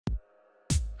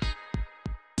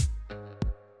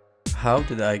How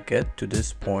did I get to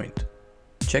this point?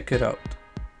 Check it out.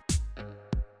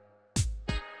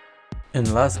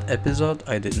 In last episode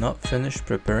I did not finish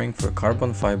preparing for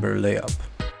carbon fiber layup.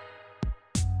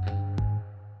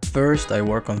 First I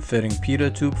work on fitting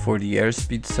pitot tube for the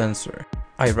airspeed sensor.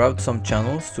 I route some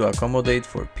channels to accommodate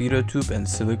for pitot tube and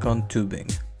silicone tubing.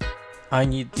 I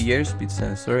need the airspeed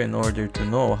sensor in order to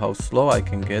know how slow I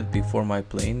can get before my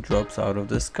plane drops out of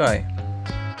the sky.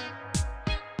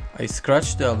 I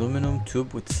scratch the aluminum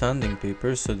tube with sanding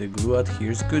paper so the glue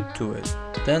adheres good to it.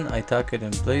 Then I tack it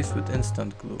in place with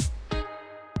instant glue.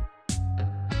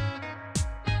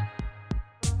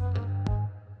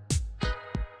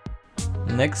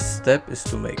 Next step is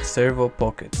to make servo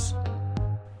pockets.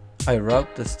 I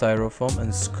route the styrofoam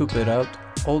and scoop it out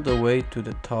all the way to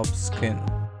the top skin.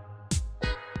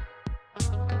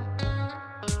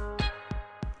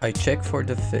 I check for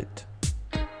the fit.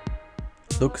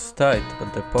 Looks tight,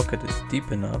 but the pocket is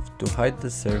deep enough to hide the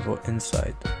servo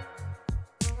inside.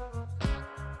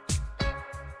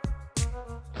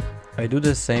 I do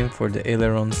the same for the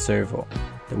aileron servo.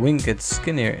 The wing gets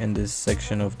skinnier in this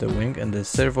section of the wing and the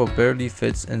servo barely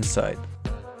fits inside.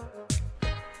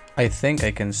 I think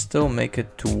I can still make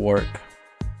it to work.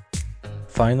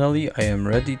 Finally, I am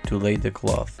ready to lay the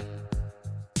cloth.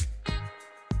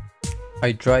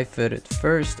 I dry fit it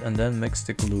first and then mix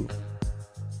the glue.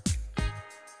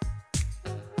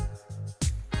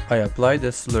 I apply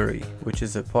the slurry, which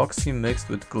is epoxy mixed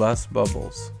with glass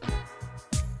bubbles.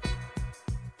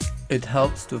 It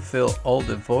helps to fill all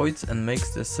the voids and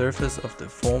makes the surface of the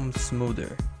foam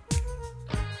smoother.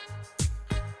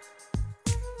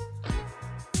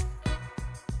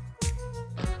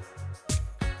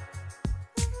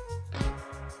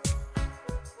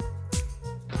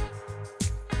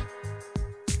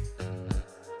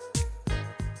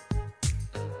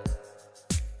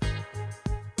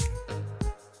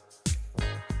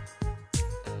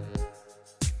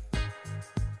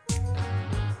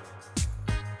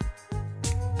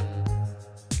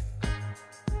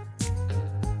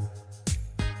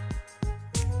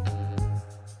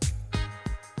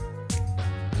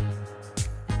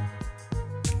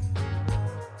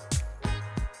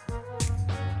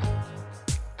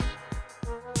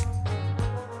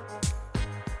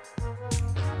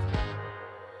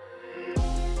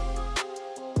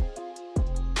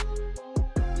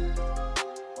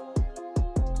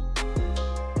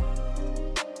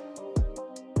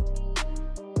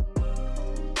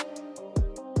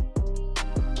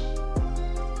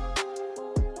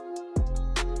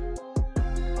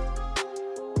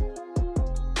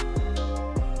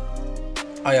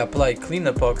 I apply clean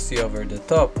epoxy over the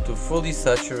top to fully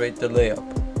saturate the layup.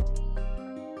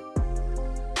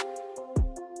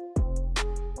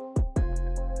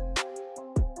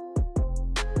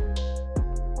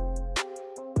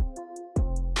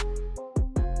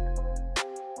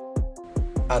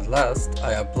 At last,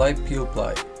 I apply peel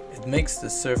ply. It makes the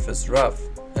surface rough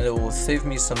and it will save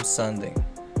me some sanding.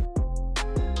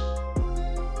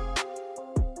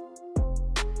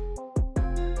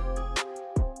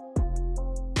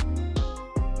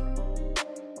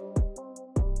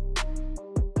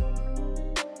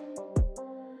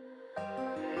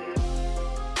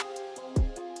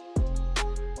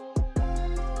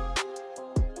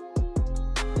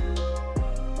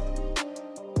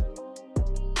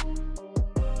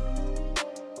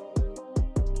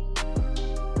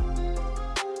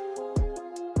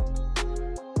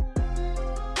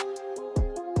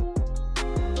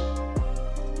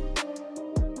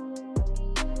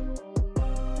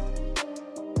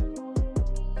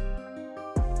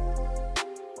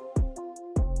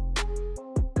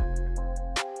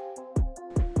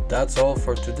 That's all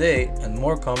for today and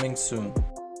more coming soon.